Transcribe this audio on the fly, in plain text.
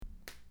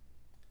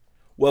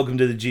Welcome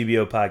to the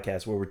GBO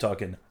podcast where we're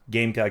talking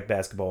Gamecock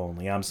basketball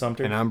only. I'm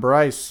Sumter. And I'm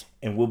Bryce.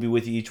 And we'll be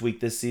with you each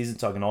week this season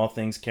talking all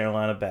things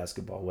Carolina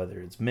basketball, whether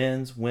it's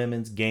men's,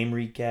 women's, game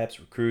recaps,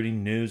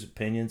 recruiting, news,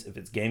 opinions. If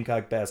it's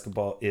Gamecock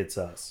basketball, it's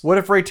us. What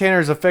if Ray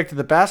Tanner's affected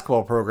the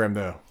basketball program,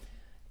 though?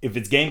 If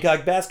it's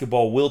Gamecock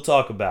basketball, we'll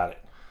talk about it.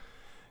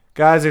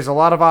 Guys, there's a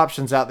lot of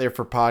options out there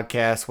for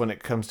podcasts when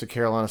it comes to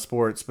Carolina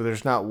sports, but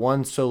there's not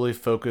one solely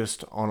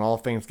focused on all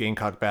things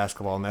Gamecock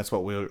basketball, and that's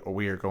what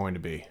we are going to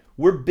be.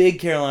 We're big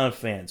Carolina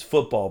fans.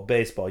 Football,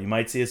 baseball. You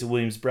might see us at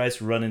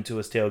Williams-Brice, run into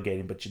us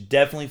tailgating, but you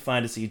definitely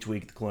find us each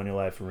week at the Colonial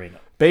Life Arena.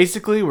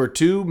 Basically, we're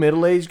two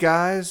middle-aged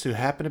guys who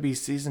happen to be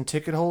season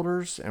ticket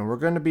holders, and we're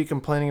going to be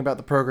complaining about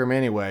the program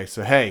anyway.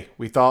 So, hey,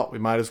 we thought we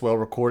might as well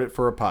record it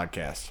for a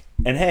podcast.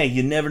 And hey,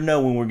 you never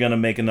know when we're going to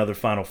make another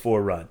Final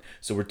Four run.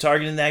 So we're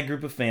targeting that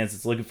group of fans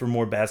that's looking for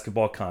more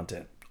basketball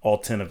content. All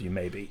 10 of you,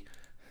 maybe.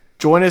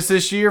 Join us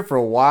this year for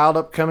a wild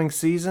upcoming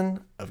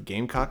season of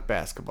Gamecock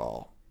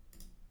basketball.